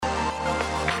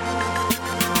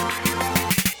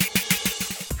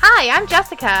Hi, I'm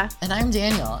Jessica. And I'm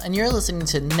Daniel, and you're listening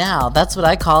to Now That's What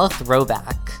I Call a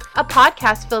Throwback. A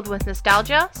podcast filled with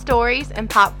nostalgia, stories, and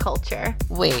pop culture.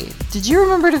 Wait, did you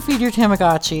remember to feed your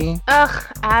Tamagotchi? Ugh,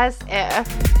 as if.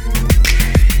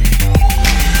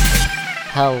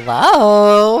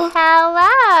 Hello.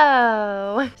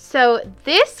 Hello. So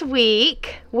this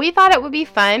week, we thought it would be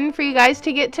fun for you guys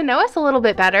to get to know us a little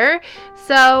bit better.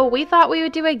 So we thought we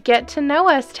would do a get to know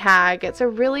us tag. It's a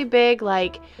really big,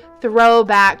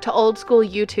 throwback to old school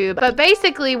YouTube. But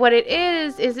basically what it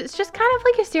is it's just kind of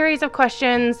like a series of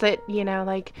questions that,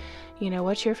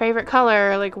 what's your favorite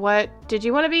color? What did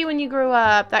you want to be when you grew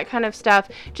up? That kind of stuff,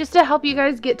 just to help you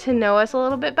guys get to know us a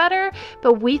little bit better.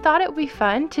 But we thought it would be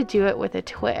fun to do it with a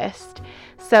twist.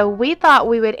 So we thought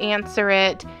we would answer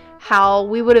it how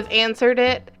we would have answered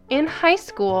it in high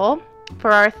school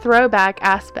for our throwback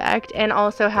aspect, and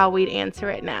also how we'd answer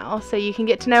it now. So you can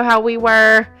get to know how we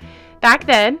were back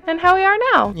then and how we are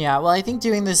now. Yeah, well, I think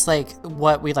doing this,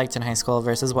 what we liked in high school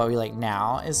versus what we like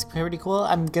now is pretty cool.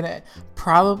 I'm gonna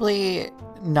probably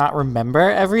not remember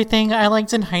everything I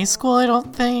liked in high school, I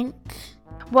don't think.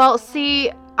 Well,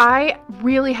 see, I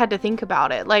really had to think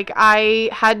about it. I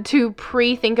had to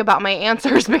pre-think about my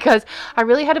answers because I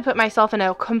really had to put myself in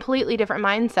a completely different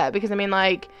mindset because,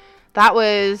 that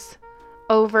was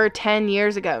over 10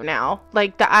 years ago now.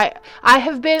 I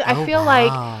have been, I feel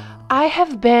like I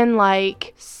have been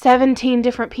 17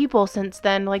 different people since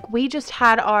then. We just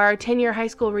had our 10-year high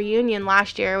school reunion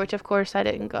last year, which of course I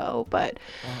didn't go, but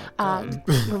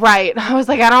right. I was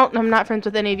I'm not friends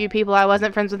with any of you people. I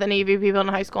wasn't friends with any of you people in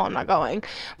high school. I'm not going.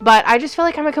 But I just feel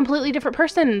like I'm a completely different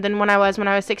person than when I was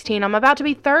 16. I'm about to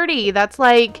be 30. That's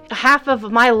half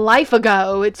of my life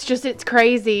ago. It's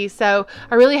crazy. So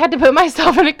I really had to put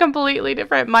myself in a completely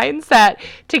different mindset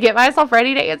to get myself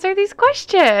ready to answer these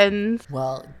questions.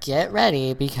 Well, get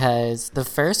ready, because the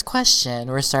first question,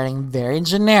 we're starting very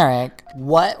generic.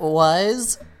 What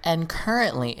was and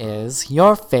currently is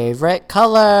your favorite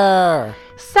color?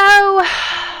 So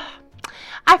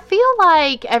I feel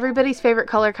like everybody's favorite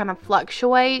color kind of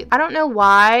fluctuates. I don't know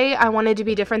why I wanted to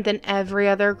be different than every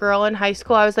other girl in high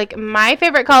school. I was my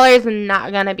favorite color is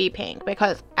not gonna be pink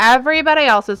because everybody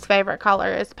else's favorite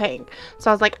color is pink.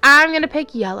 So I was I'm gonna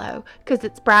pick yellow because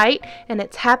it's bright and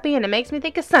it's happy and it makes me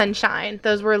think of sunshine.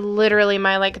 Those were literally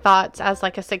my thoughts as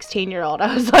a 16-year-old.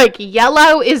 I was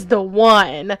yellow is the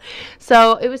one.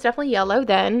 So it was definitely yellow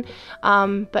then.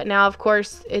 But now of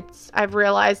course I've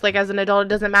realized as an adult, it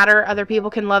doesn't matter. Other people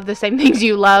can love the same things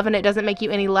you love, and it doesn't make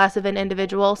you any less of an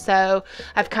individual. So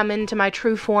I've come into my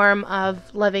true form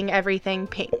of loving everything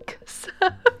pink.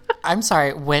 I'm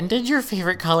sorry, when did your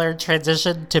favorite color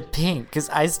transition to pink? Because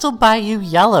I still buy you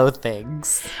yellow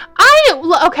things.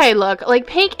 Okay, look,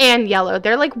 pink and yellow,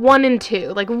 they're one and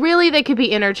two. Really, they could be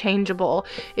interchangeable.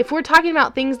 If we're talking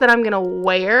about things that I'm gonna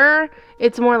wear,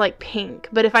 it's more pink.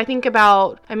 But if I think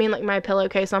about, my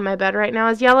pillowcase on my bed right now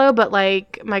is yellow, but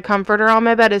my comforter on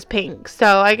my bed is pink.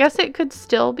 So I guess it could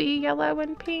still be yellow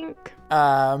and pink.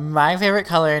 My favorite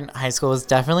color in high school was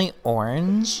definitely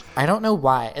orange. I don't know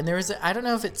why. And I don't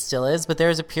know if it still is, but there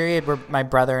was a period where my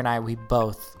brother and we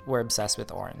both were obsessed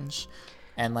with orange.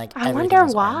 And I wonder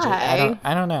why.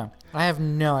 I don't know. I have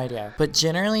no idea. But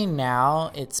generally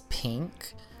now it's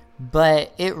pink,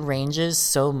 but it ranges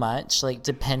so much,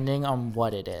 depending on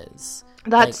what it is.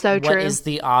 That's so true. What is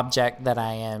the object that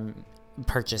I am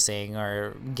purchasing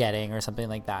or getting or something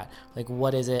like that?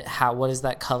 What is it? What does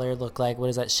that color look like? What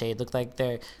does that shade look like?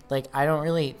 I don't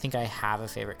really think I have a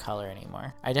favorite color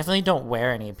anymore. I definitely don't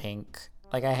wear any pink.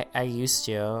 I used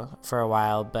to for a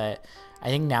while, but I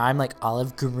think now I'm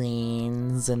olive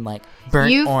greens and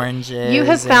burnt oranges. You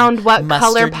have found what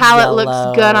color palette yellow.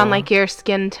 Looks good on your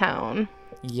skin tone.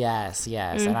 Yes,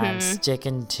 mm-hmm. And I'm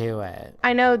sticking to it.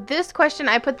 I know this question,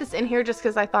 I put this in here just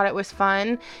because I thought it was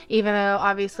fun, even though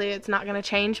obviously it's not going to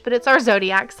change, but it's our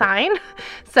zodiac sign.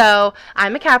 So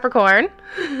I'm a Capricorn.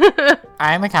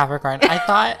 I'm a Capricorn. I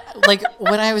thought,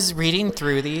 when I was reading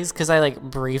through these, because I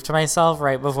briefed myself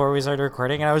right before we started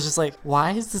recording, and I was just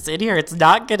why is this in here? It's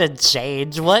not going to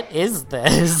change. What is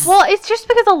this? Well, it's just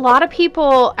because a lot of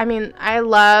people,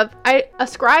 I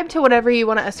ascribe to whatever you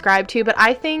want to ascribe to, but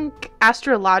I think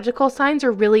astrological signs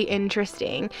are really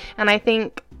interesting. And I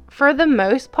think for the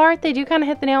most part, they do kind of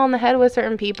hit the nail on the head with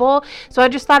certain people. So I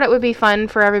just thought it would be fun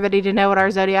for everybody to know what our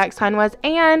zodiac sign was.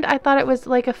 And I thought it was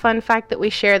a fun fact that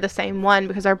we share the same one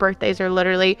because our birthdays are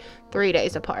literally 3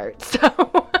 days apart.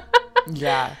 So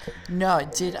Yeah. No,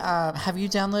 have you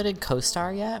downloaded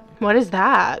CoStar yet? What is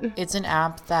that? It's an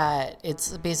app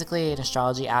it's basically an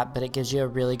astrology app, but it gives you a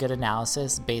really good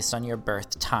analysis based on your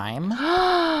birth time.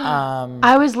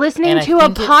 I was listening to a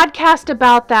podcast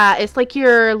about that. It's like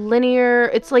your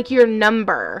it's like your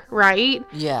number, right?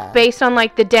 Yeah. Based on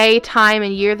like the day, time,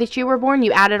 and year that you were born,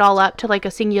 you add it all up to like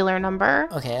a singular number.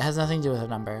 Okay, it has nothing to do with a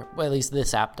number. Well, at least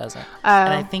this app doesn't.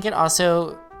 And I think it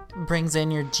also brings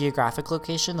in your geographic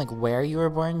location, like where you were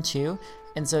born too,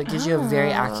 and so it gives you a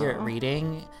very accurate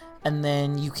reading. And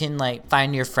then you can like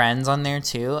find your friends on there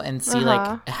too and see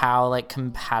like how like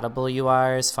compatible you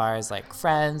are as far as like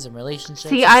friends and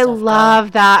relationships. See, I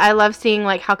love that. I love seeing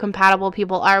like how compatible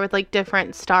people are with like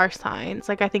different star signs.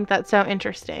 Like I think that's so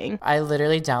interesting. I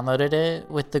literally downloaded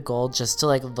it with the goal just to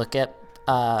like look at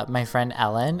my friend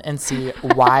Ellen and see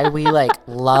why we like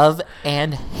love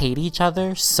and hate each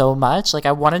other so much. Like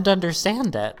I wanted to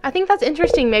understand it. I think that's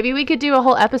interesting. Maybe we could do a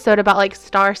whole episode about like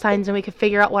star signs and we could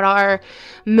figure out what our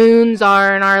moons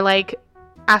are and our like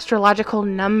astrological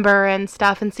number and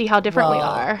stuff and see how different we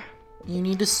are. You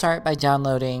need to start by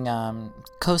downloading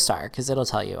CoStar because it'll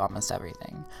tell you almost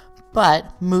everything.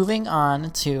 But moving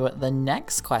on to the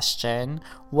next question,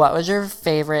 what was your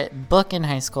favorite book in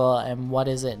high school and what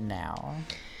is it now?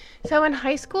 So in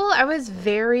high school, I was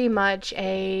very much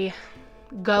a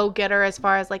go-getter as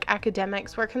far as like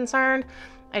academics were concerned.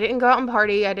 I didn't go out and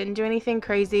party. I didn't do anything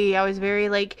crazy. I was very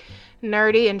like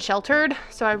nerdy and sheltered.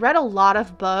 So I read a lot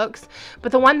of books.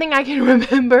 But the one thing I can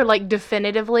remember like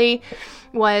definitively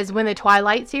was when the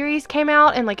Twilight series came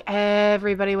out and like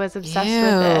everybody was obsessed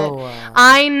with it.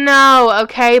 I know,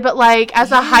 okay, but like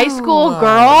as a high school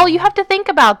girl, you have to think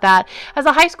about that. As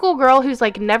a high school girl who's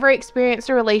like never experienced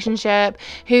a relationship,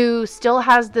 who still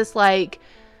has this like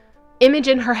image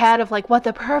in her head of like what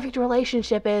the perfect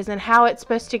relationship is and how it's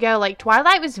supposed to go, like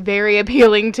Twilight was very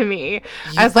appealing to me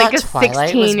as like a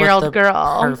 16-year-old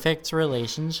girl. Perfect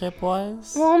relationship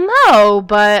was? Well, no,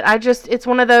 but it's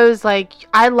one of those like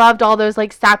I loved all those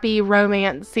like sappy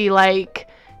romancy like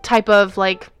type of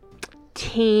like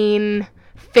teen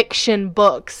fiction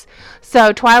books.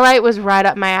 So Twilight was right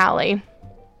up my alley.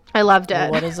 I loved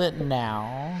it. What is it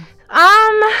now?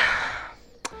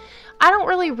 I don't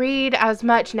really read as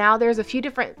much now. There's a few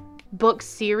different book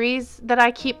series that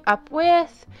I keep up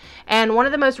with. And one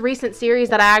of the most recent series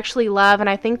that I actually love, and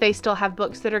I think they still have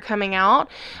books that are coming out,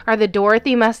 are the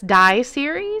Dorothy Must Die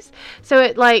series. So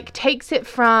it like takes it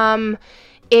from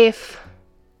if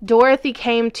Dorothy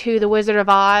came to the Wizard of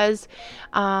Oz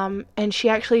and she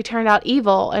actually turned out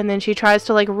evil, and then she tries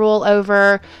to like rule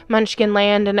over Munchkin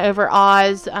Land and over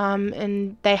Oz,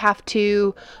 and they have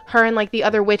to, her and like the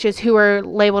other witches who are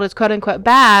labeled as quote unquote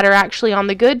bad are actually on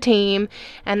the good team,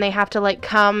 and they have to like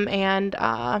come and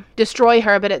destroy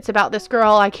her. But it's about this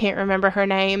girl, I can't remember her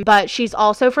name, but she's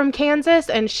also from Kansas,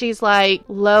 and she's like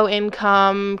low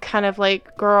income kind of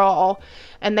like girl,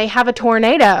 and they have a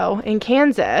tornado in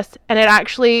Kansas, and it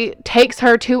actually takes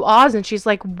her to Oz, and she's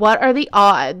like, what are the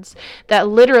odds that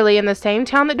literally in the same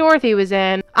town that Dorothy was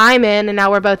in, I'm in, and now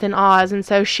we're both in Oz. And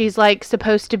so she's like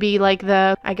supposed to be like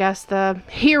the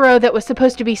hero that was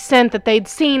supposed to be sent, that they'd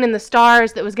seen in the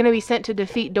stars, that was going to be sent to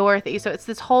defeat Dorothy. So it's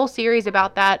this whole series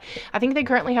about that. I think they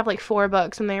currently have like 4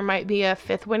 books, and there might be a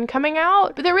 5th one coming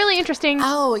out, but they're really interesting.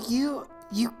 Oh, you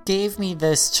gave me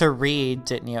this to read,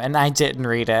 didn't you? And I didn't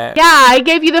read it. Yeah, I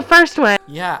gave you the first one.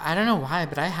 Yeah, I don't know why,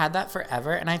 but I had that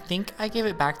forever, and I think I gave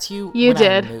it back to you when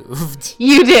I moved.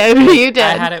 You did. You did.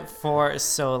 I had it for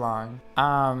so long.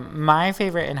 My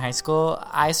favorite in high school,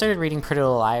 I started reading Pretty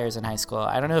Little Liars in high school.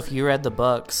 I don't know if you read the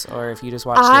books or if you just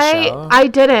watched the show. I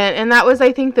didn't, and that was,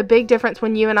 I think, the big difference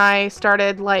when you and I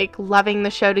started like loving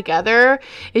the show together,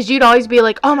 is you'd always be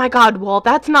like, oh my god, well,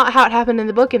 that's not how it happened in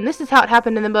the book, and this is how it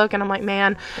happened in the book. And I'm like,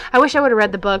 man, I wish I would have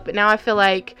read the book, but now I feel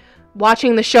like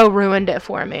watching the show ruined it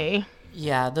for me.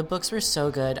 Yeah, the books were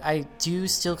so good. I do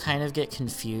still kind of get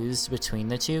confused between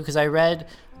the two because I read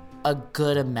a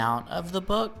good amount of the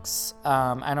books.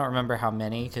 I don't remember how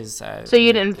many because so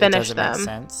you didn't finish them. Make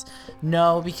sense.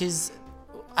 No, because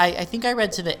I think I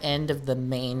read to the end of the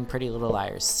main Pretty Little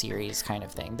Liars series kind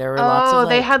of thing. There were lots of like,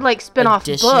 they had like spin-off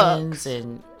books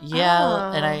and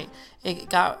and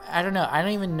I don't know. I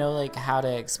don't even know like how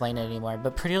to explain it anymore.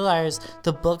 But Pretty Little Liars,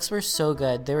 the books were so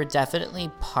good. There were definitely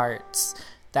parts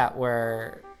that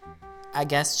were, I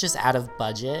guess, just out of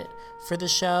budget for the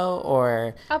show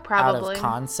or out of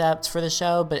concept for the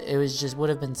show, but it was just would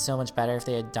have been so much better if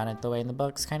they had done it the way in the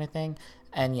books kind of thing.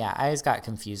 And yeah, I just got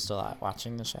confused a lot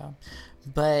watching the show.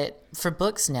 But for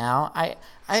books now, I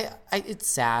it's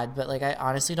sad, but like I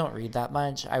honestly don't read that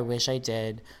much. I wish I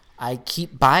did. I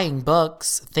keep buying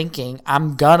books thinking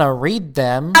I'm gonna read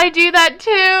them. I do that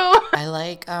too. I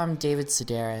like David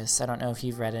Sedaris. I don't know if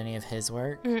you've read any of his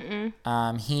work.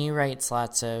 He writes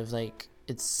lots of like,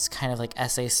 it's kind of like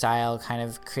essay style, kind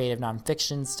of creative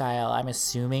nonfiction style. I'm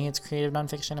assuming it's creative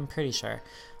nonfiction. I'm pretty sure.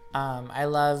 I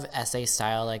love essay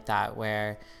style like that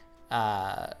where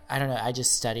I don't know, I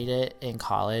just studied it in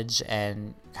college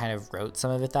and kind of wrote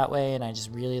some of it that way, and I just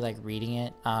really like reading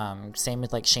it. Same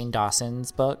with like Shane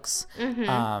Dawson's books.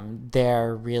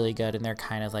 They're really good, and they're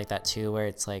kind of like that too, where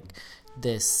it's like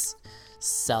this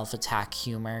self-attack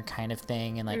humor kind of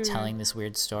thing and like telling this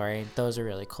weird story. Those are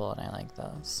really cool, and I like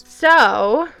those.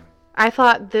 So I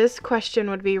thought this question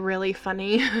would be really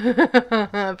funny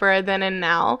for then and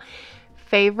now.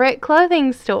 Favorite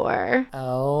clothing store?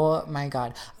 Oh my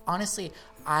god. Honestly,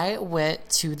 I went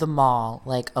to the mall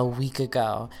like a week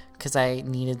ago because I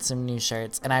needed some new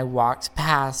shirts, and I walked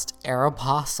past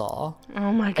Aeropostale.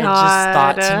 Oh my god. And just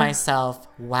thought to myself,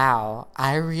 wow,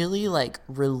 I really like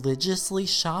religiously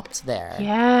shopped there.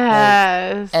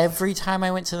 Yes. Like, every time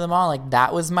I went to the mall, like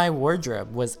that was my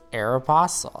wardrobe, was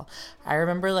Aeropostale. I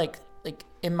remember like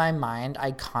in my mind,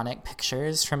 iconic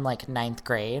pictures from like 9th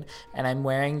grade, and I'm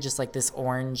wearing just like this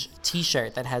orange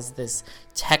t-shirt that has this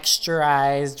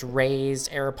texturized raised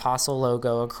Aeropostale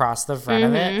logo across the front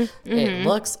of it. It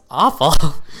looks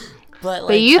awful.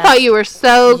 But you thought you were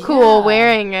so cool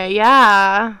wearing it.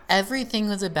 Yeah. Everything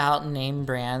was about name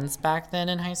brands back then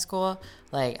in high school.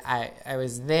 Like I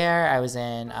was there. I was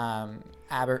in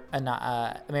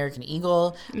American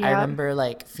Eagle. Yep. I remember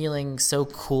like feeling so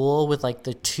cool with like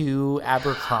the 2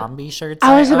 Abercrombie shirts.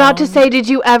 I was about to say, did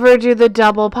you ever do the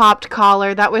double popped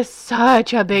collar? That was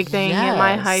such a big thing in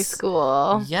my high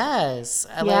school. Yes.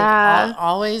 Like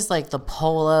always like the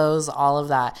polos, all of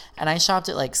that. And I shopped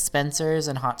at like Spencer's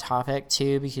and Hot Topic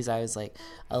too, because I was like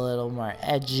a little more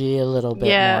edgy, a little bit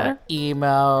more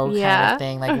emo kind of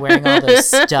thing, like wearing all those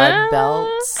stud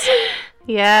belts.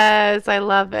 Yes, I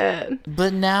love it.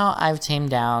 But now I've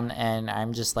tamed down and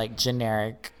I'm just like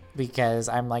generic, because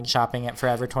I'm like shopping at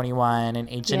Forever 21 and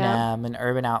H&M and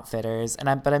Urban Outfitters, and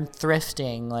I'm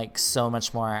thrifting like so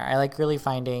much more. I like really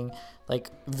finding like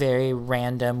very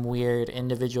random, weird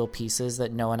individual pieces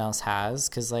that no one else has,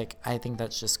 because like I think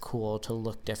that's just cool to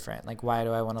look different. Like, why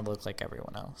do I want to look like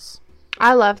everyone else?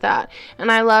 I love that.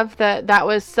 And I love that that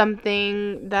was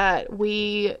something that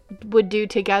we would do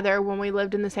together when we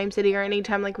lived in the same city, or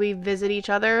anytime like we visit each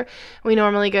other. We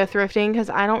normally go thrifting, because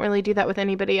I don't really do that with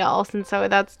anybody else. And so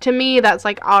that's, to me, that's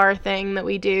like our thing that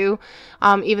we do,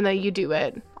 even though you do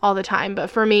it all the time. But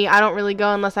for me, I don't really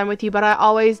go unless I'm with you, but I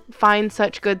always find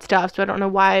such good stuff, so I don't know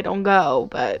why I don't go.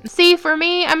 But see, for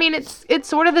me, I mean, it's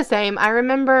sort of the same. I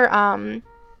remember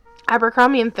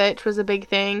Abercrombie & Fitch was a big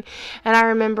thing, and I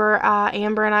remember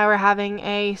Amber and I were having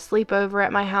a sleepover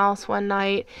at my house one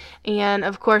night, and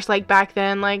of course, like back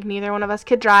then, like neither one of us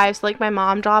could drive, so like my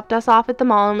mom dropped us off at the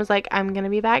mall and was like, I'm gonna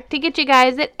be back to get you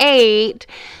guys at 8.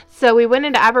 So we went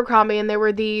into Abercrombie, and there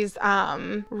were these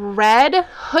red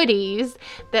hoodies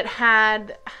that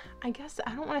had, I guess,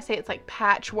 I don't want to say it's like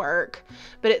patchwork,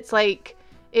 but it's like,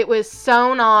 it was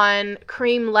sewn on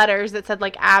cream letters that said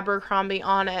like Abercrombie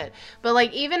on it. But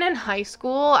like even in high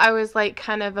school, I was like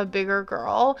kind of a bigger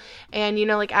girl, and you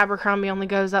know, like Abercrombie only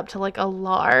goes up to like a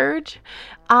large.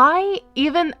 We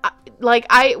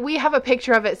have a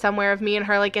picture of it somewhere of me and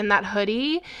her like in that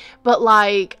hoodie, but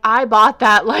like I bought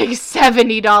that like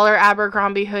 $70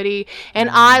 Abercrombie hoodie, and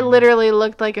I literally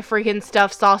looked like a freaking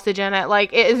stuffed sausage in it.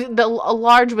 Like a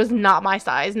large was not my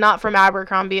size, not from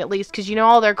Abercrombie at least, because you know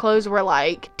all their clothes were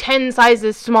like 10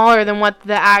 sizes smaller than what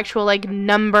the actual like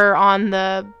number on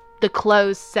the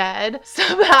clothes said. So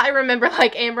I remember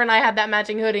like Amber and I had that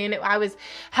matching hoodie, and I was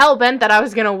hell bent that I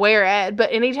was gonna wear it.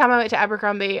 But anytime I went to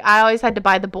Abercrombie, I always had to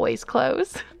buy the boys'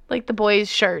 clothes, like the boys'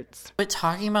 shirts. But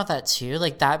talking about that too,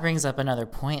 like that brings up another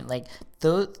point. Like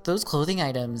those clothing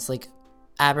items, like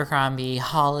Abercrombie,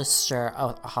 Hollister.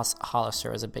 Oh,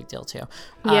 Hollister was a big deal too.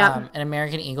 Yeah. And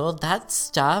American Eagle, that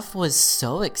stuff was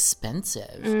so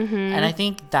expensive. And I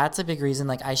think that's a big reason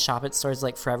like I shop at stores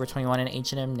like Forever 21 and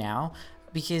H&M now,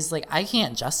 because like I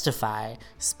can't justify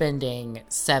spending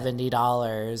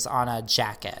 $70 on a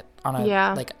jacket, on a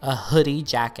like a hoodie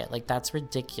jacket. Like that's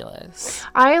ridiculous.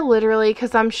 I literally,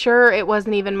 because I'm sure it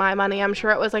wasn't even my money, I'm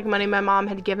sure it was like money my mom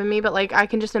had given me, but like I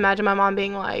can just imagine my mom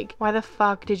being like, why the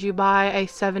fuck did you buy a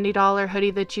 $70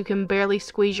 hoodie that you can barely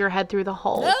squeeze your head through the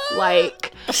hole?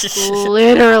 Like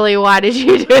literally, why did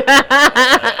you do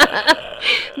that?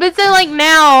 But so, like,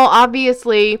 now,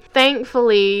 obviously,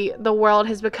 thankfully, the world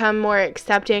has become more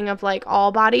accepting of, like,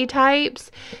 all body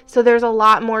types. So there's a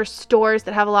lot more stores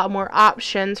that have a lot more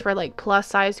options for, like,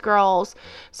 plus-size girls.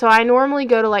 So I normally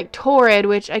go to, like, Torrid,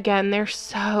 which, again, they're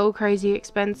so crazy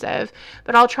expensive.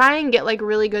 But I'll try and get, like,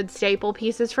 really good staple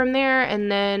pieces from there,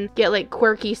 and then get, like,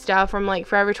 quirky stuff from, like,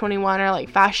 Forever 21 or, like,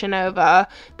 Fashion Nova.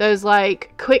 Those,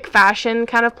 like, quick fashion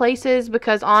kind of places,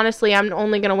 because, honestly, I'm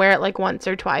only going to wear it, like, once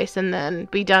or twice and then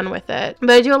be done with it. But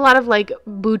I do a lot of, like,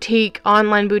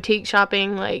 online boutique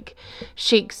shopping, like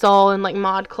Chic Soul and, like,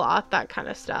 ModCloth, that kind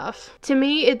of stuff. To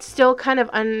me, it's still kind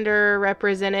of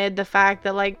underrepresented, the fact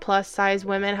that, like, plus size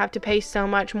women have to pay so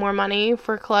much more money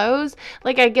for clothes.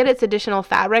 Like, I get it's additional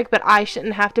fabric, but I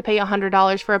shouldn't have to pay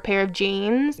 $100 for a pair of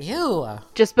jeans. Ew.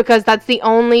 Just because that's the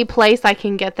only place I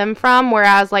can get them from,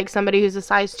 whereas, like, somebody who's a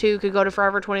size 2 could go to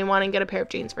Forever 21 and get a pair of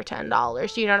jeans for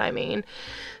 $10. You know what I mean?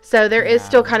 So there is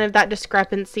still kind of that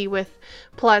discrepancy with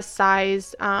plus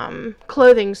size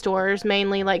clothing stores.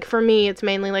 Mainly, like, for me, it's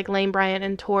mainly like Lane Bryant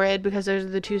and Torrid, because those are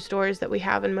the two stores that we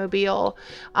have in Mobile,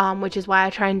 which is why I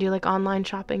try and do, like, online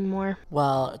shopping more.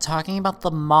 Well, talking about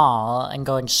the mall and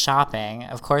going shopping,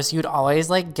 of course, you'd always,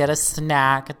 like, get a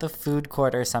snack at the food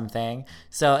court or something.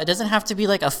 So it doesn't have to be,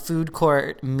 like, a food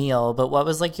court meal, but what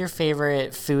was, like, your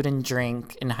favorite food and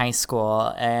drink in high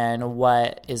school, and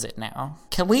what is it now?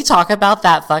 Can we talk about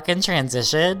that fucking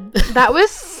transition? That was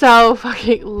so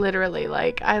fucking literally,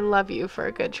 like, I love you for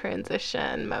a good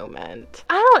transition moment.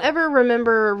 I don't ever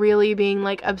remember really being,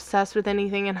 like, obsessed with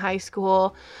anything in high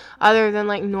school other than,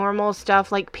 like, normal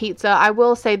stuff like pizza. I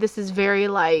will say this is very,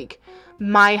 like,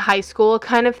 my high school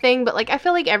kind of thing, but, like, I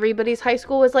feel like everybody's high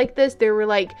school was like this. There were,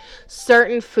 like,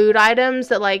 certain food items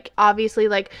that, like, obviously,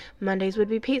 like, Mondays would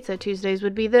be pizza, Tuesdays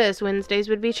would be this, Wednesdays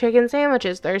would be chicken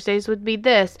sandwiches, Thursdays would be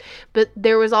this, but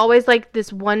there was always, like,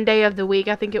 this one day of the week,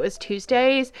 I think it was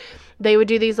Tuesdays, they would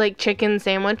do these, like, chicken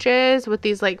sandwiches with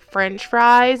these, like, French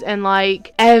fries, and,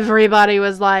 like, everybody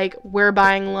was like, we're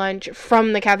buying lunch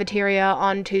from the cafeteria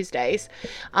on Tuesdays.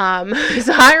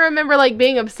 So I remember, like,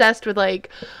 being obsessed with, like,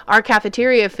 our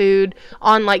cafeteria food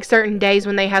on, like, certain days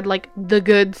when they had, like, the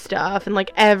good stuff, and, like,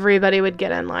 everybody would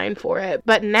get in line for it.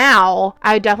 But now,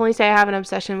 I would definitely say I have an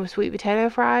obsession with sweet potato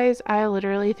fries. I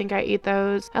literally think I eat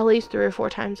those at least 3 or 4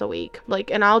 times a week.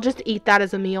 Like, and I'll just eat that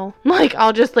as a meal. Like,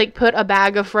 I'll just, like, put a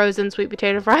bag of frozen sweet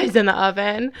potato fries in the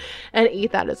oven and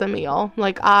eat that as a meal.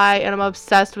 Like, I am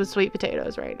obsessed with sweet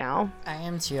potatoes right now. I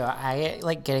am too. I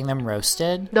like getting them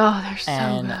roasted. Oh, they're so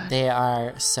and good. They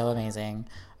are so amazing.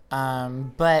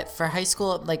 But for high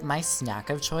school, like, my snack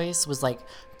of choice was, like,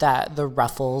 the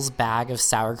Ruffles bag of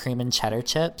sour cream and cheddar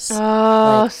chips.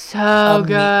 Oh, like, so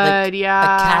good.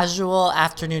 Yeah. A casual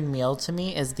afternoon meal to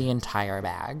me is the entire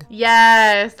bag.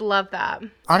 Yes, love that.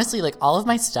 Honestly, like, all of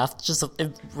my stuff just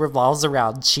it revolves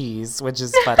around cheese, which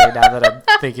is funny now that I'm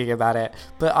thinking about it.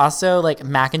 But also, like,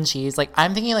 mac and cheese. Like,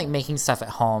 I'm thinking, like, making stuff at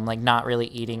home, like, not really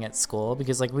eating at school,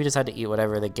 because, like, we just had to eat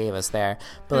whatever they gave us there.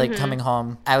 But, like, coming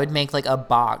home, I would make, like, a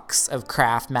box of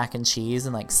Kraft mac and cheese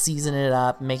and, like, season it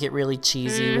up, make it really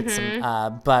cheesy with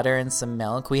some butter and some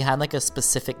milk. We had, like, a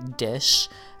specific dish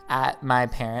at my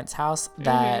parents' house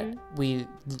that we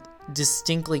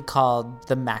distinctly called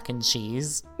the mac and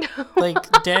cheese,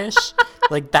 like, dish.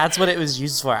 Like, that's what it was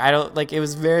used for. I don't, like, it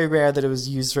was very rare that it was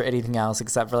used for anything else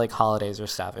except for, like, holidays or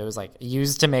stuff. It was, like,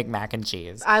 used to make mac and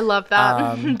cheese. I love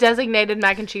that. Designated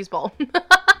mac and cheese bowl.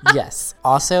 Yes.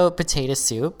 Also, potato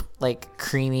soup, like,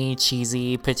 creamy,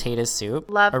 cheesy potato soup.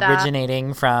 Love that.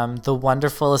 Originating from the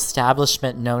wonderful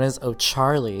establishment known as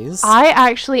O'Charlie's.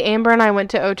 Amber and I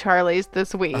went to O'Charlie's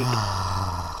this week.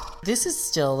 This is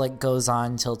still, like, goes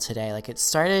on till today. Like, it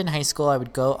started in high school. I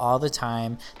would go all the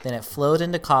time. Then it flowed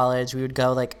into college. We would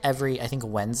go, like, every, I think,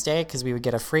 Wednesday, because we would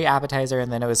get a free appetizer,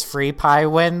 and then it was free pie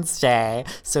Wednesday.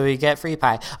 So we get free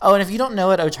pie. Oh, and if you don't know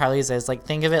what O'Charlie's is, like,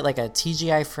 think of it like a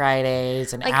TGI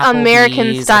Fridays and like Applebee's,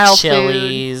 American style a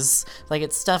Chili's. Like,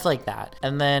 it's stuff like that.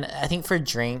 And then I think for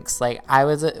drinks, like, I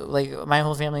was, like, my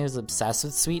whole family was obsessed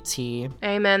with sweet tea.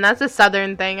 Amen. That's a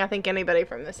Southern thing. I think anybody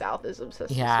from the South is obsessed with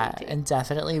sweet tea. Yeah, and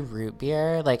definitely root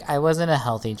beer. Like, I wasn't a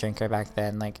healthy drinker back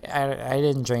then. Like, I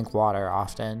didn't drink water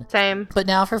often. Same. But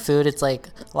now for food, it's like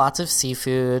lots of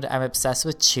seafood. I'm obsessed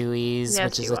with Chuy's, Yes,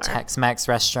 which is you a are. Tex-Mex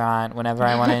restaurant whenever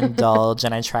I want to indulge,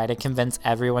 and I try to convince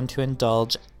everyone to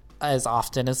indulge as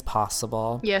often as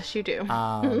possible. Yes, you do.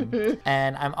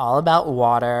 And I'm all about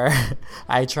water.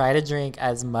 I try to drink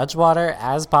as much water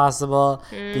as possible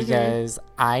because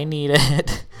I need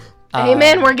it.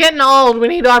 Amen. We're getting old.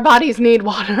 Our bodies need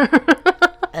water.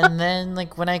 And then,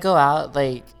 like, when I go out,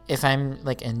 like, if I'm,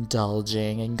 like,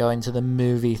 indulging and going to the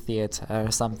movie theater or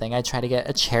something, I try to get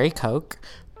a cherry Coke,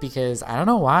 because I don't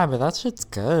know why, but that shit's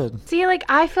good. See, like,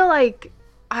 I feel like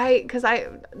I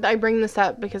bring this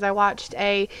up because I watched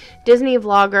a Disney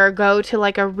vlogger go to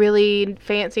like a really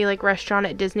fancy like restaurant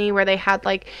at Disney where they had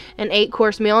like an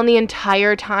 8-course meal, and the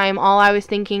entire time all I was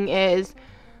thinking is,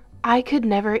 I could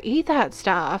never eat that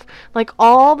stuff. Like,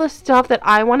 all the stuff that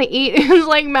I want to eat is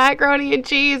like macaroni and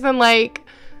cheese and like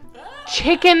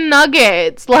chicken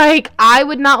nuggets. Like, I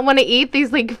would not want to eat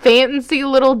these like fancy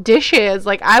little dishes.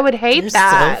 Like, I would hate You're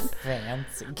that. so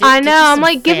fancy. I know. I'm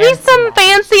like, give me some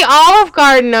fancy Olive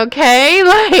Garden, okay?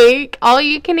 Like, all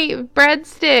you can eat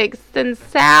breadsticks and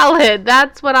salad.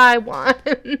 That's what I want.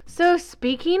 So,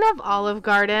 speaking of Olive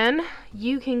Garden,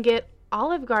 you can get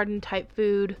Olive Garden type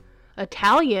food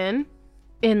Italian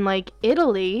in like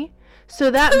Italy. So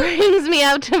that brings me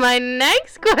up to my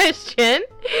next question,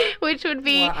 which would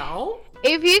be, wow.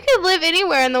 If you could live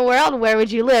anywhere in the world, where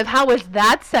would you live? How was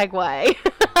that segue?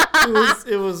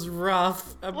 It was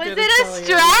rough. Was it a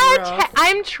stretch?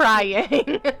 I'm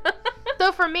trying.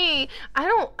 So for me,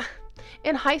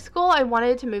 in high school, I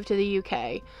wanted to move to the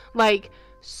UK. Like,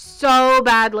 so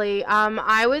badly.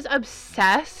 I was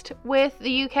obsessed with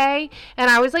the UK, and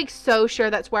I was like so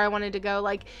sure that's where I wanted to go.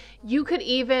 Like, you could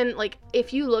even, like,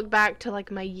 if you look back to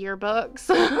like my yearbooks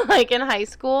like in high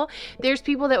school, there's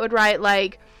people that would write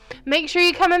like, make sure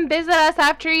you come and visit us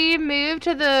after you move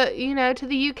to the, to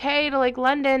the UK, to like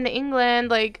London, to England.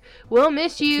 Like, we'll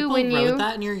miss you. People wrote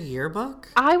that in your yearbook?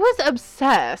 I was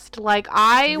obsessed. Like,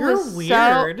 You're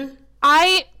weird.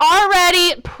 I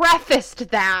already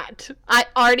prefaced that. I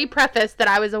already prefaced that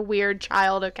I was a weird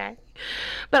child, okay?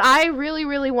 But I really,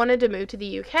 really wanted to move to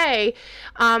the UK.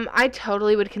 I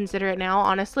totally would consider it now,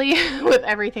 honestly. With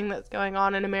everything that's going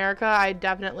on in America, I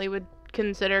definitely would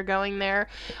consider going there.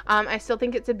 I still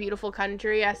think it's a beautiful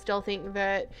country. I still think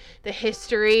that the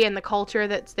history and the culture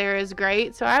that's there is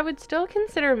great. So I would still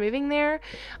consider moving there.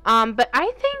 But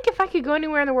I think if I could go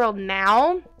anywhere in the world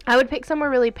now, I would pick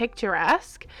somewhere really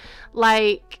picturesque,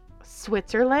 like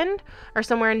Switzerland or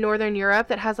somewhere in Northern Europe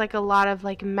that has like a lot of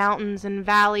like mountains and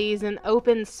valleys and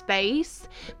open space,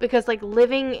 because like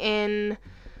living in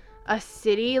a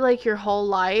city like your whole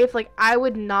life, like I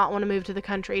would not want to move to the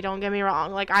country, don't get me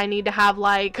wrong. Like, I need to have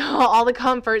like all the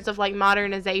comforts of like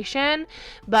modernization,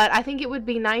 but I think it would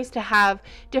be nice to have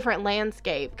different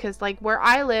landscape, because like where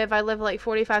I live like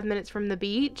 45 minutes from the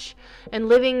beach, and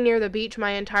living near the beach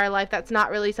my entire life, that's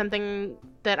not really something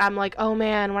that I'm like, oh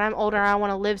man, when I'm older I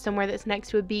want to live somewhere that's next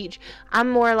to a beach. I'm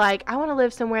more like, I want to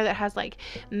live somewhere that has like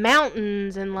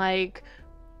mountains and like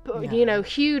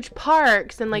huge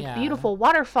parks and like beautiful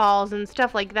waterfalls and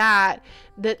stuff like that.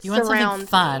 You want something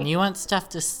fun. You want stuff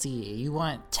to see. You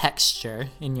want texture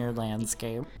in your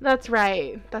landscape. That's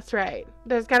right.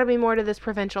 There's got to be more to this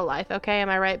provincial life, okay? Am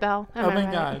I right, Belle?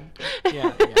 God.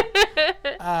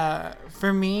 Yeah.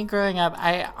 For me, growing up,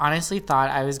 I honestly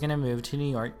thought I was gonna move to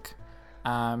New York.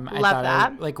 I thought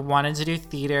I wanted to do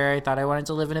theater. I thought I wanted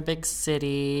to live in a big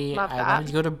city. I wanted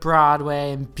to go to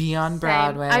Broadway and be on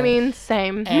Broadway. I mean,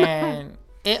 same. And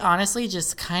it honestly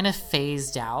just kind of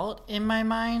phased out in my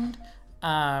mind.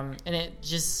 And it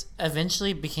just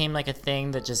eventually became like a thing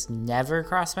that just never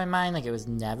crossed my mind. Like, it was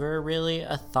never really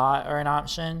a thought or an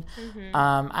option. Mm-hmm.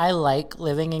 I like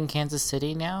living in Kansas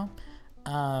City now.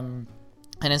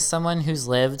 And as someone who's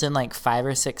lived in like 5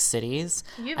 or 6 cities,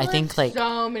 I think like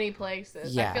so many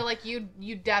places. Yeah. I feel like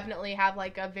you definitely have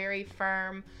like a very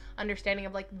firm understanding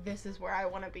of like, this is where I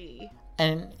want to be.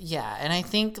 And I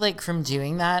think like from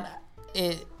doing that,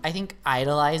 I think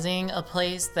idolizing a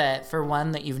place that, for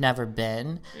one, that you've never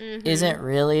been, isn't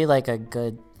really like a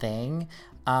good thing.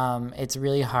 It's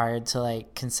really hard to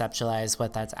like conceptualize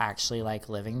what that's actually like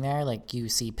living there. Like, you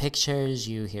see pictures,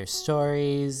 you hear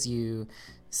stories, you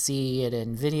see it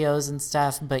in videos and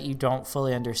stuff, but you don't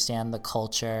fully understand the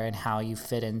culture and how you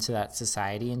fit into that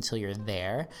society until you're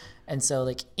there. And so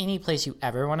like any place you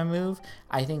ever want to move,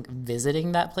 I think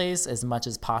visiting that place as much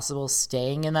as possible,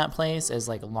 staying in that place as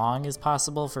like long as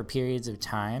possible for periods of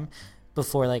time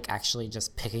before like actually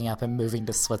just picking up and moving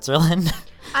to Switzerland.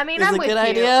 I mean, I'm with you.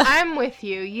 Idea. I'm with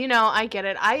you. I get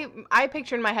it. I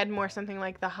picture in my head more something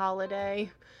like The Holiday.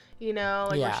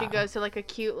 Where she goes to like a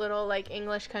cute little like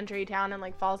English country town and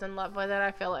like falls in love with it. I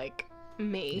feel like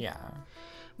me. Yeah.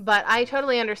 But I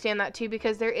totally understand that too,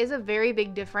 because there is a very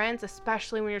big difference,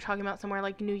 especially when you're talking about somewhere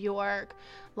like New York,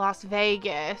 Las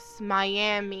Vegas,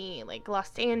 Miami, like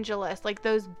Los Angeles, like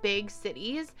those big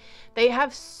cities, they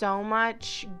have so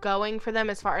much going for them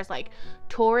as far as like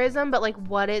tourism, but like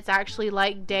what it's actually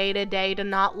like day to day to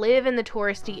not live in the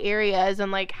touristy areas and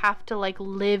like have to like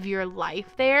live your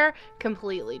life there,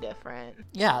 completely different.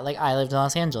 Yeah, like I lived in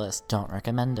Los Angeles. Don't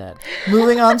recommend it.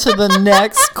 Moving on to the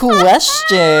next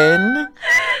question.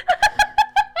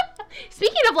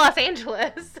 Speaking of Los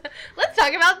Angeles, let's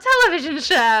talk about television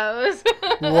shows.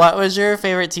 What was your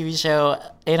favorite TV show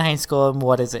in high school and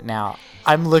what is it now?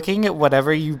 I'm looking at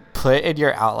whatever you put in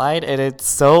your outline and it's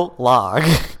so long.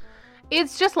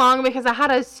 It's just long because I had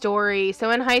a story.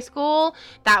 So in high school,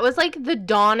 that was like the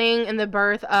dawning and the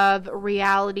birth of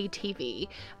reality TV.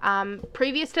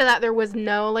 Previous to that, there was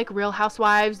no like Real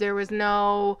Housewives. There was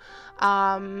no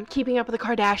Keeping Up with the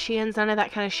Kardashians. None of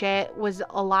that kind of shit was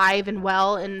alive and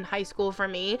well in high school for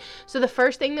me. So the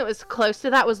first thing that was close to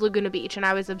that was Laguna Beach, and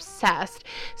I was obsessed.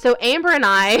 So Amber and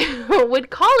I would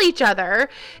call each other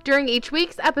during each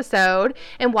week's episode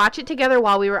and watch it together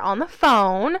while we were on the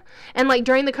phone. And like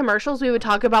during the commercials, we would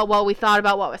talk about what we thought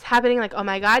about what was happening. Like, oh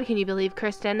my God, can you believe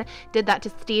Kristen did that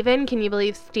to Steven? Can you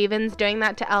believe Steven's doing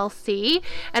that to LC?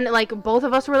 And like both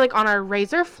of us were like on our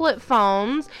Razr flip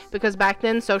phones because back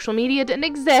then social media didn't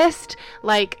exist.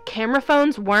 Like camera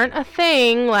phones weren't a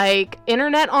thing. Like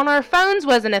internet on our phones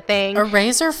wasn't a thing. A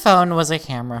Razr phone was a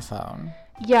camera phone.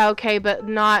 Yeah, okay, but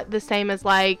not the same as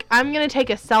like, I'm gonna take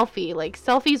a selfie. Like,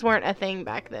 selfies weren't a thing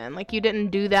back then. Like, you didn't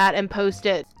do that and post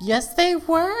it. Yes, they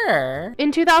were.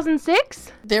 In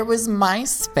 2006? There was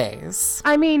MySpace.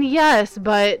 I mean, yes,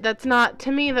 but that's not,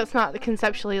 to me, that's not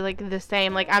conceptually like the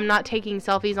same. Like, I'm not taking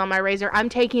selfies on my Razr. I'm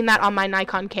taking that on my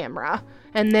Nikon camera.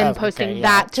 And then posting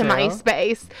that to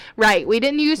MySpace. Right. We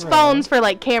didn't use phones for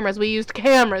like cameras. We used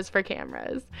cameras for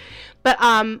cameras. But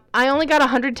I only got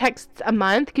 100 texts a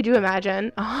month. Could you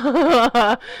imagine?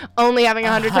 Only having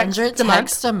 100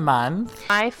 texts a month?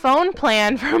 My phone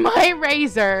plan for my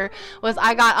Razr was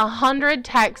I got 100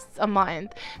 texts a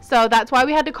month. So that's why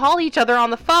we had to call each other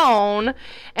on the phone.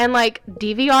 And like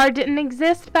DVR didn't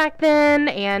exist back then.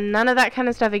 And none of that kind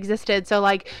of stuff existed. So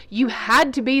like you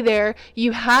had to be there.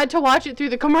 You had to watch it through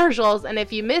the commercials. And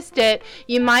if you missed it,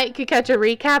 you could catch a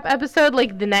recap episode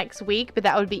like the next week. But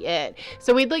that would be it.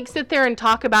 So we'd like sit there and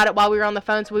talk about it while we were on the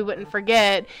phone so we wouldn't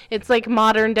forget. It's like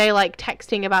modern day like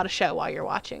texting about a show while you're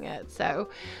watching it. So,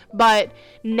 but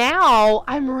now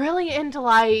I'm really into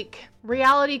like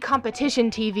reality competition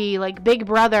TV, like Big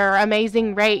Brother,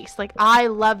 Amazing Race. Like I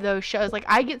love those shows. Like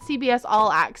I get CBS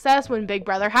All Access when Big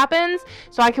Brother happens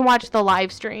so I can watch the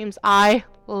live streams. I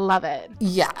love it.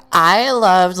 Yeah, I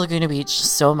loved Laguna Beach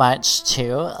so much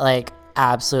too. Like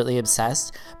absolutely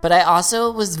obsessed. But I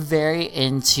also was very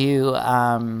into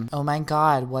oh my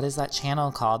God, what is that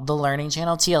channel called? The Learning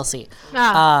Channel, TLC.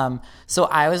 So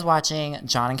I was watching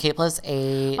John and Kate Plus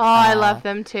 8. Oh, I love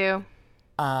them too.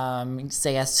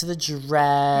 Say Yes to the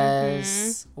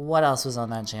Dress. What else was on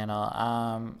that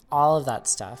channel? All of that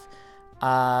stuff.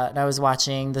 And I was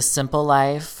watching The Simple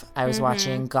Life. I was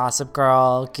watching Gossip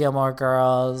Girl, Gilmore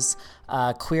Girls,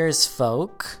 Queer as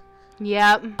Folk.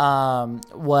 Yep.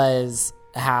 Was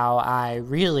how I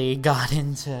really got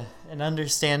into an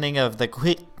understanding of the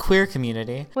queer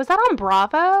community. Was that on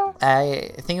Bravo?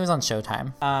 I think it was on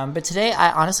Showtime. But today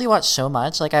I honestly watch so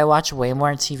much. Like I watch way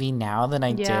more TV now than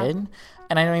I did.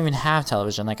 And I don't even have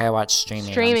television. Like I watch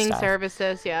streaming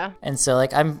services, yeah. And so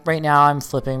like I'm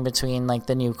flipping between like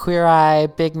the new Queer Eye,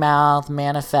 Big Mouth,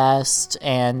 Manifest,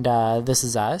 and This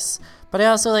Is Us. But I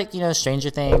also like, Stranger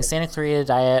Things, Santa Clarita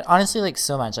Diet, honestly like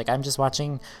so much. Like I'm just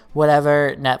watching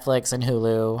whatever Netflix and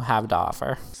Hulu have to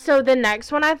offer. So the next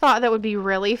one I thought that would be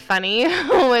really funny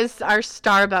was our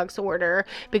Starbucks order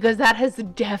because that has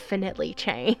definitely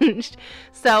changed.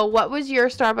 So what was your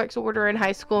Starbucks order in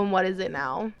high school and what is it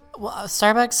now? Well,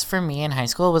 Starbucks for me in high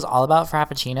school was all about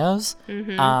Frappuccinos.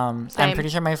 I'm pretty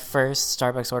sure my first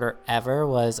Starbucks order ever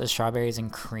was a strawberries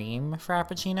and cream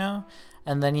Frappuccino.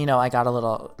 And then, I got a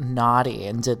little naughty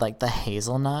and did like the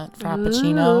hazelnut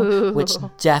Frappuccino, which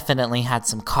definitely had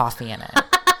some coffee in it.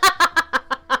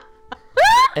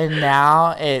 And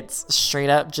now it's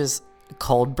straight up just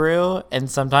cold brew.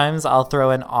 And sometimes I'll throw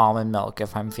in almond milk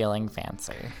if I'm feeling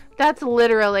fancy. That's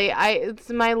literally,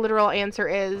 my literal answer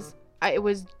is, it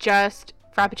was just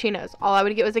Frappuccinos. All I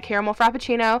would get was a caramel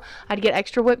Frappuccino. I'd get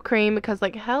extra whipped cream because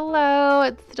like, hello,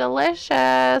 it's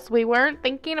delicious. We weren't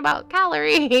thinking about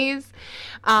calories.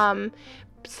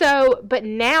 So, but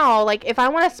now, like, if I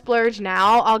want to splurge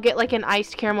now, I'll get, like, an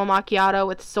iced caramel macchiato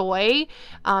with soy,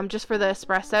 just for the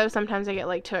espresso. Sometimes I get,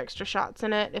 like, 2 extra shots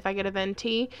in it if I get a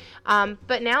venti.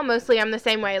 But now, mostly, I'm the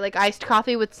same way. Like, iced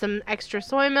coffee with some extra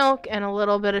soy milk and a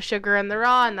little bit of sugar in the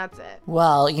raw, and that's it.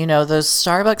 Well, you know, those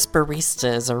Starbucks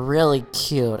baristas are really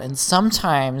cute, and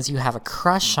sometimes you have a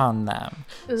crush on them.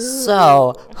 Ooh.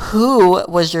 So, who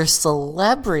was your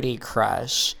celebrity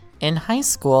crush in high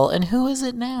school, and who is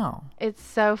it now? It's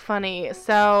so funny.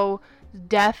 So,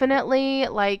 definitely,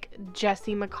 like,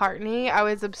 Jesse McCartney. I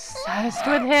was obsessed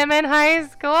with him in high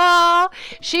school.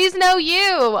 She's No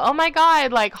You. Oh my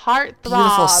God, like, heartthrob.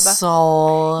 Beautiful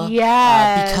Soul.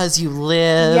 Yes. Because You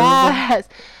Live. Yes.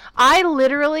 I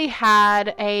literally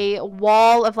had a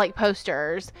wall of, like,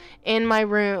 posters in my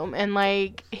room, and,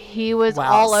 like, he was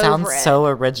all over it. Sounds so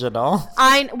original.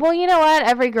 Well, you know what?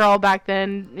 Every girl back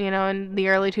then, you know, in the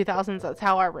early 2000s, that's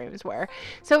how our rooms were.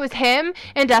 So it was him,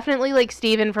 and definitely, like,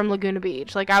 Steven from Laguna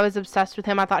Beach. Like, I was obsessed with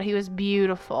him. I thought he was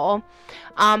beautiful.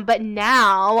 But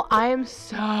now I am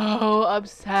so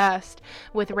obsessed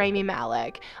with Rami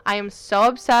Malek. I am so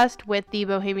obsessed with the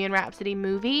Bohemian Rhapsody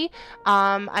movie.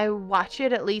 I watch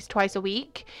it at least twice a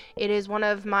week. It is one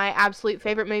of my absolute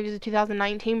favorite movies of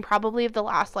 2019, probably of the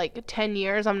last, like, 10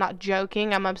 years. I'm not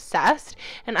joking. I'm obsessed.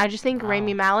 And I just think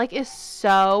Rami Malek is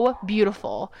so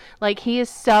beautiful. Like, he is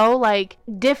so, like,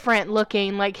 different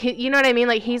looking. Like, you know what I mean?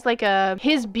 Like, he's like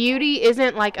his beauty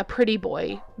isn't like a pretty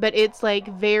boy, but it's like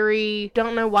very,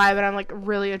 don't know why, but I'm like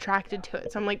really attracted to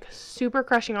it. So I'm like super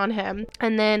crushing on him.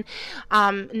 And then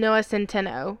Noah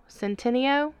Centineo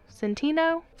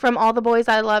from All the Boys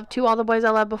I Loved, To All the Boys I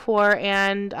Loved Before,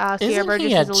 and Sierra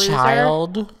Burgess is a Loser.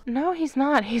 Child? No, he's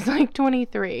not. He's like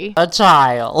 23. A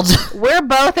child. We're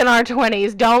both in our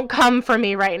 20s. Don't come for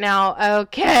me right now,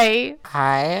 okay?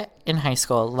 I, in high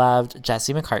school, loved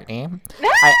Jesse McCartney.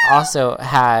 I also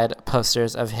had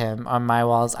posters of him on my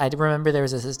walls. I remember there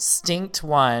was a distinct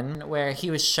one where he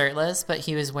was shirtless, but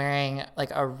he was wearing like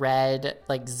a red,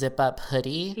 like, zip-up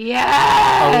hoodie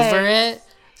over it.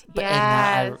 But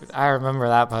Yes. and I remember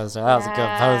that poster. That was a good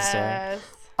poster.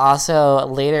 Also,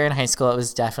 later in high school, it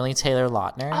was definitely Taylor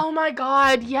Lautner. Oh my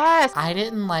God, yes. I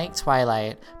didn't like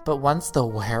Twilight, but once the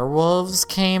werewolves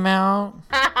came out,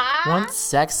 once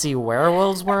sexy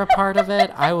werewolves were a part of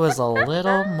it, I was a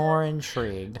little more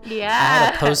intrigued. Yeah. I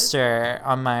had a poster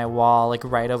on my wall, like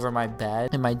right over my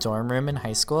bed in my dorm room in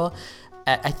high school.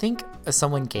 I think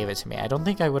someone gave it to me. I don't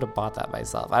think I would have bought that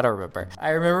myself. I don't remember. I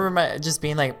remember just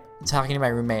being like, talking to my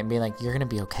roommate and being like, you're going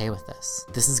to be okay with this.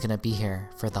 This is going to be here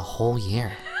for the whole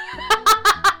year.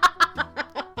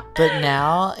 But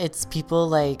now it's people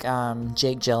like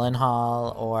Jake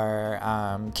Gyllenhaal or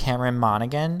Cameron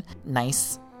Monaghan.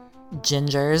 Nice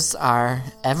gingers are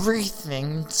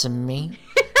everything to me.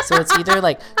 So it's either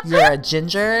like you're a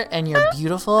ginger and you're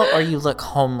beautiful, or you look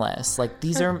homeless. Like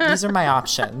these are my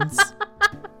options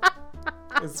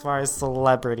as far as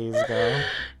celebrities go.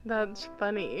 That's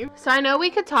funny. So I know we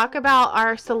could talk about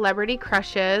our celebrity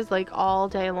crushes like all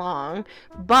day long,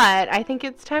 but I think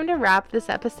it's time to wrap this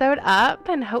episode up,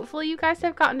 and hopefully you guys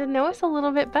have gotten to know us a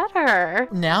little bit better.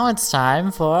 Now it's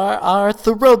time for our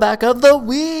throwback of the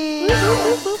week.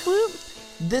 Whoop, whoop, whoop.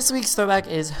 This week's throwback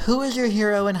is, who is your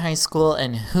hero in high school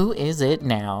and who is it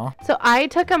now? So I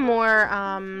took a more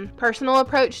personal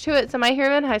approach to it. So my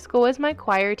hero in high school was my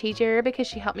choir teacher because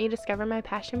she helped me discover my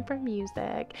passion for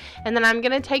music. And then I'm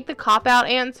going to take the cop-out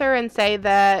answer and say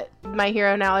that my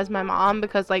hero now is my mom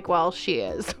because, like, well, she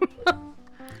is.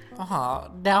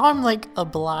 Oh, now I'm like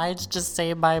obliged to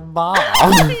say my mom.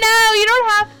 No, you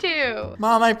don't have to.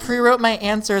 Mom, I pre-wrote my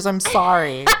answers. I'm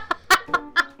sorry.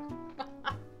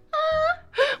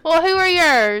 Well, who are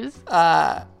yours?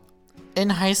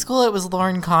 In high school, it was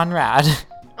Lauren Conrad.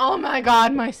 Oh my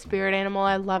God, my spirit animal.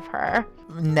 I love her.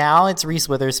 Now it's Reese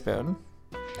Witherspoon.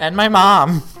 And my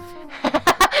mom.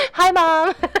 Hi,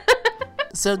 Mom.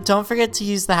 So don't forget to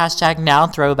use the hashtag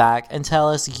 #NowThrowback and tell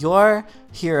us your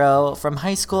hero from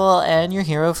high school and your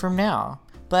hero from now.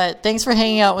 But thanks for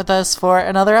hanging out with us for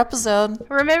another episode.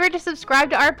 Remember to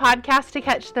subscribe to our podcast to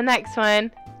catch the next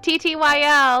one.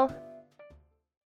 TTYL.